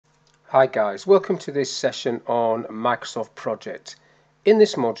Hi guys, welcome to this session on Microsoft Project. In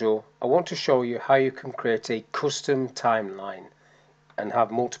this module, I want to show you how you can create a custom timeline and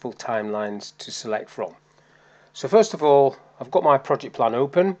have multiple timelines to select from. So first of all, I've got my project plan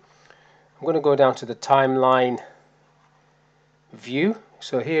open. I'm going to go down to the timeline view.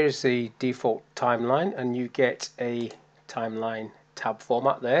 So here is the default timeline and you get a timeline tab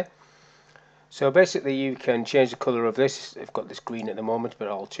format there. So basically you can change the colour of this. I've got this green at the moment, but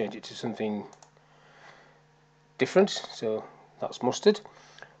I'll change it to something different. So that's mustard.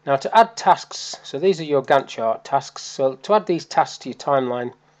 Now to add tasks, so these are your Gantt chart tasks. So to add these tasks to your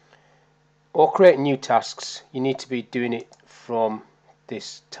timeline or create new tasks, you need to be doing it from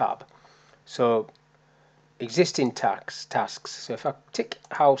this tab. So existing tasks. So if I tick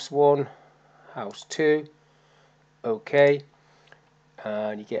house 1, house 2, OK.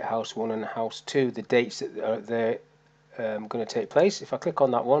 And you get house 1 and house 2, the dates that are there going to take place. If I click on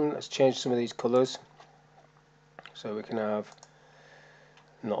that one, let's change some of these colours. So we can have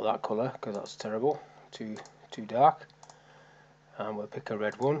not that colour because that's terrible, too dark. And we'll pick a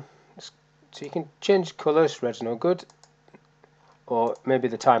red one. So you can change colours. Red's no good, or maybe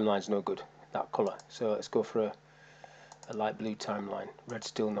the timeline's no good, that colour. So let's go for a light blue timeline. Red's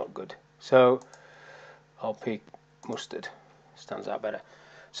still not good. So I'll pick mustard. Stands out better.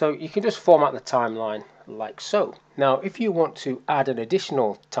 So you can just format the timeline like so. Now if you want to add an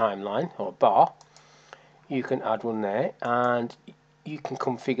additional timeline or bar, you can add one there, and you can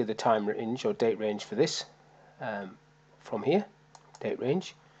configure the time range or date range for this from here, date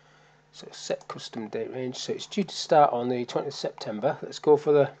range. So set custom date range. So it's due to start on the 20th of September. Let's go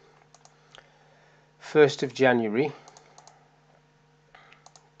for the 1st of January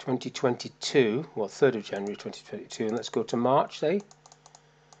 2022, well 3rd of January 2022, and let's go to March, say.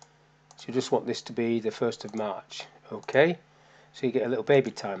 So you just want this to be the 1st of March. Okay, so you get a little baby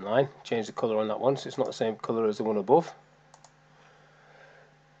timeline. Change the colour on that one so it's not the same colour as the one above.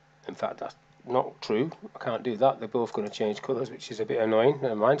 In fact, that's not true. I can't do that. They're both going to change colours, which is a bit annoying.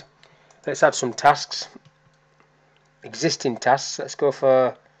 Never mind. Let's add some tasks. Existing tasks. Let's go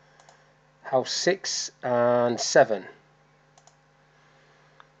for house 6 and 7.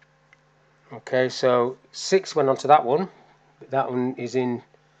 Okay, so 6 went onto that one. That one is in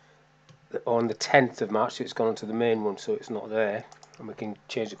on the 10th of March, so it's gone onto the main one, so it's not there. And we can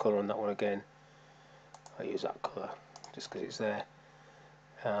change the colour on that one again. I'll use that colour just because it's there.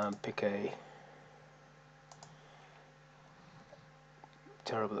 Pick a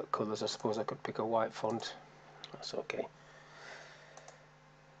terrible at colours. I suppose I could pick a white font. That's okay.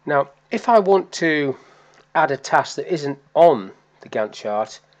 Now, if I want to add a task that isn't on the Gantt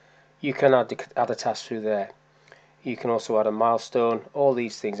chart, you can add a task through there. You can also add a milestone, all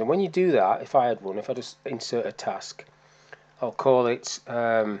these things. And when you do that, if I had one, if I just insert a task, I'll call it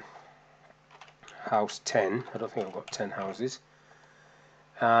house 10. I don't think I've got 10 houses.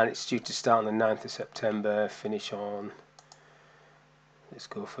 And it's due to start on the 9th of September, finish on, let's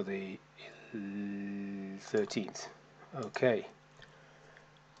go for the 13th. Okay.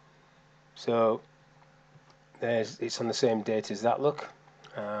 So it's on the same date as that, look.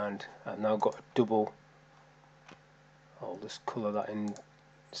 And I've now got a double. I'll just colour that in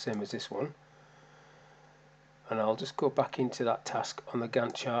same as this one, and I'll just go back into that task on the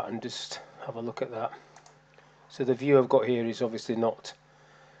Gantt chart and just have a look at that. So the view I've got here is obviously not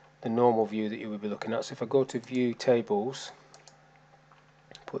the normal view that you would be looking at. So if I go to view tables,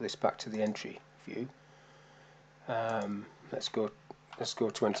 put this back to the entry view, let's go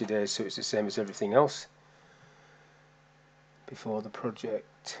 20 days, so it's the same as everything else before the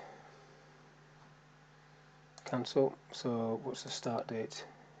project. Cancel. So what's the start date?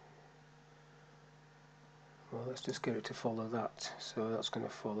 Well, let's just get it to follow that. So that's going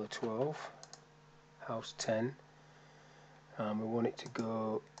to follow 12, house 10, and we want it to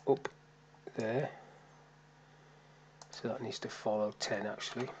go up there. So that needs to follow 10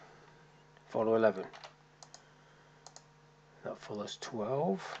 actually. Follow 11. That follows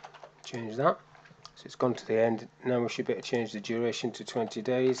 12. Change that. So it's gone to the end. Now we should be able to change the duration to 20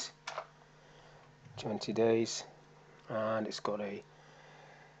 days. 20 days, and it's got a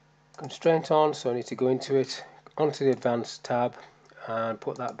constraint on, so I need to go into it, onto the advanced tab, and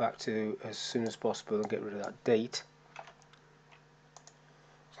put that back to as soon as possible and get rid of that date.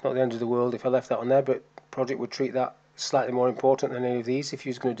 It's not the end of the world if I left that on there, but project would treat that slightly more important than any of these if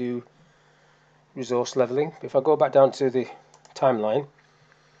you're going to do resource leveling. If I go back down to the timeline,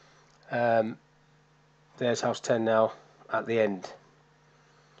 there's house 10 now at the end.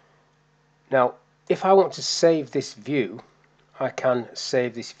 Now if I want to save this view, I can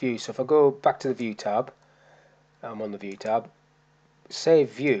save this view. So if I go back to the view tab, I'm on the view tab,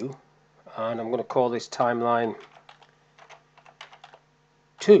 save view, and I'm going to call this timeline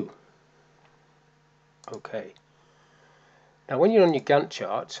 2. Okay. Now when you're on your Gantt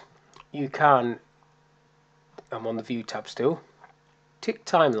chart, you can, I'm on the View tab still, tick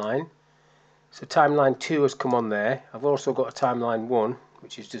Timeline. So timeline 2 has come on there. I've also got a timeline 1,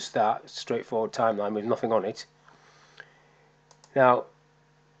 which is just that, straightforward timeline with nothing on it. Now,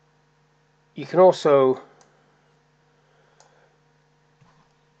 you can also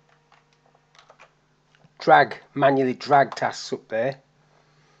manually drag tasks up there.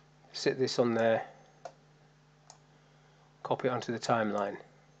 Sit this on there, copy it onto the timeline.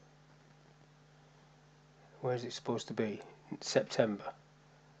 Where is it supposed to be? September.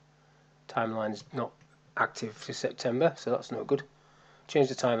 Timeline's not active for September, so that's not good. Change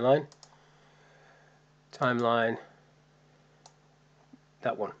the timeline. Timeline,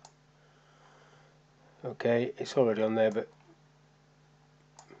 that one. Okay, it's already on there, but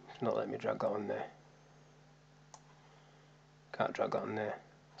it's not letting me drag that on there. Can't drag that on there.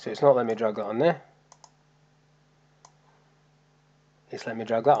 So it's not letting me drag that on there. It's letting me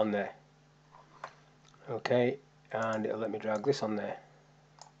drag that on there. Okay, and it'll let me drag this on there.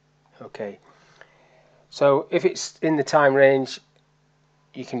 Okay, so if it's in the time range,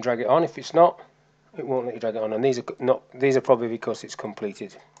 you can drag it on. If it's not, it won't let you drag it on. And these are not. These are probably because it's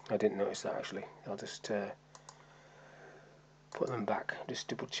completed. I didn't notice that actually. I'll just put them back. Just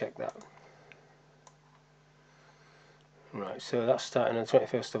double check that. Right, so that's starting on the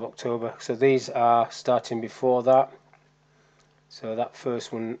 21st of October. So these are starting before that. So that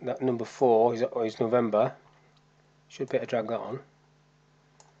first one, that number 4 is November. Should be able to drag that on.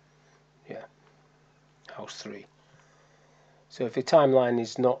 Yeah, house 3. So if your timeline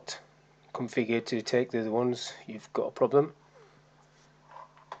is not configured to take the other ones, you've got a problem.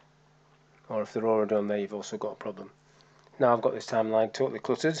 Or if they're already on there, you've also got a problem. Now I've got this timeline totally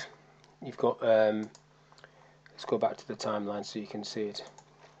cluttered. You've got, let's go back to the timeline so you can see it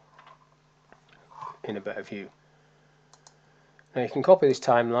in a better view. Now you can copy this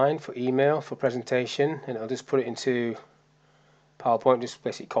timeline for email, for presentation, and I'll just put it into PowerPoint. Just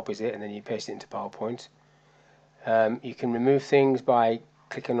basically copies it and then you paste it into PowerPoint. You can remove things by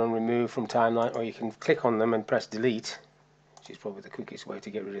clicking on remove from timeline, or you can click on them and press delete, which is probably the quickest way to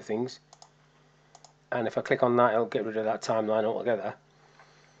get rid of things. And if I click on that, it'll get rid of that timeline altogether.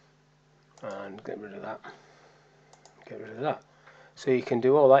 And get rid of that. Get rid of that. So you can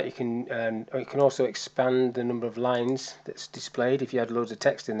do all that. You can also expand the number of lines that's displayed. If you had loads of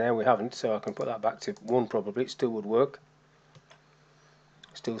text in there, we haven't, so I can put that back to 1 probably. It still would work.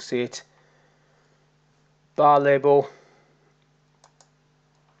 Still see it. Bar label.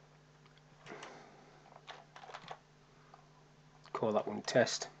 Call that one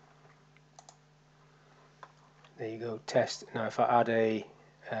test. There you go, test. Now if I add a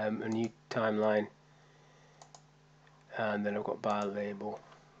new timeline, and then I've got bar label,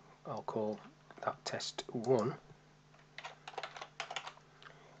 I'll call that test 1.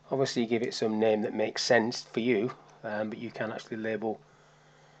 Obviously you give it some name that makes sense for you, but you can actually label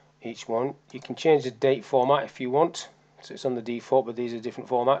each one. You can change the date format if you want, so it's on the default, but these are different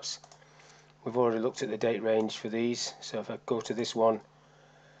formats. We've already looked at the date range for these, so if I go to this one,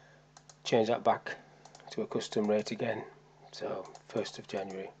 change that back to a custom rate again, so 1st of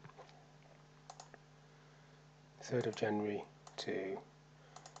January, 3rd of January to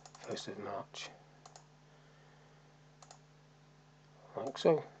 1st of March, like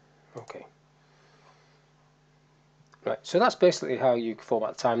so. Okay. Right, so that's basically how you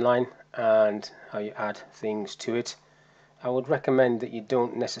format the timeline and how you add things to it. I would recommend that you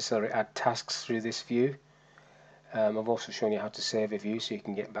don't necessarily add tasks through this view. I've also shown you how to save a view so you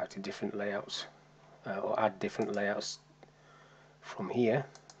can get back to different layouts or add different layouts from here,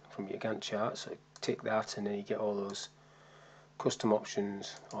 from your Gantt chart. So tick that and then you get all those custom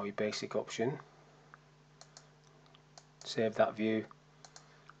options or your basic option. Save that view,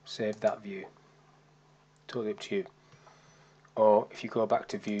 save that view. Totally up to you. Or if you go back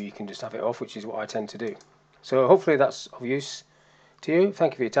to view, you can just have it off, which is what I tend to do. So hopefully that's of use to you.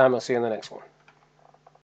 Thank you for your time. I'll see you on the next one.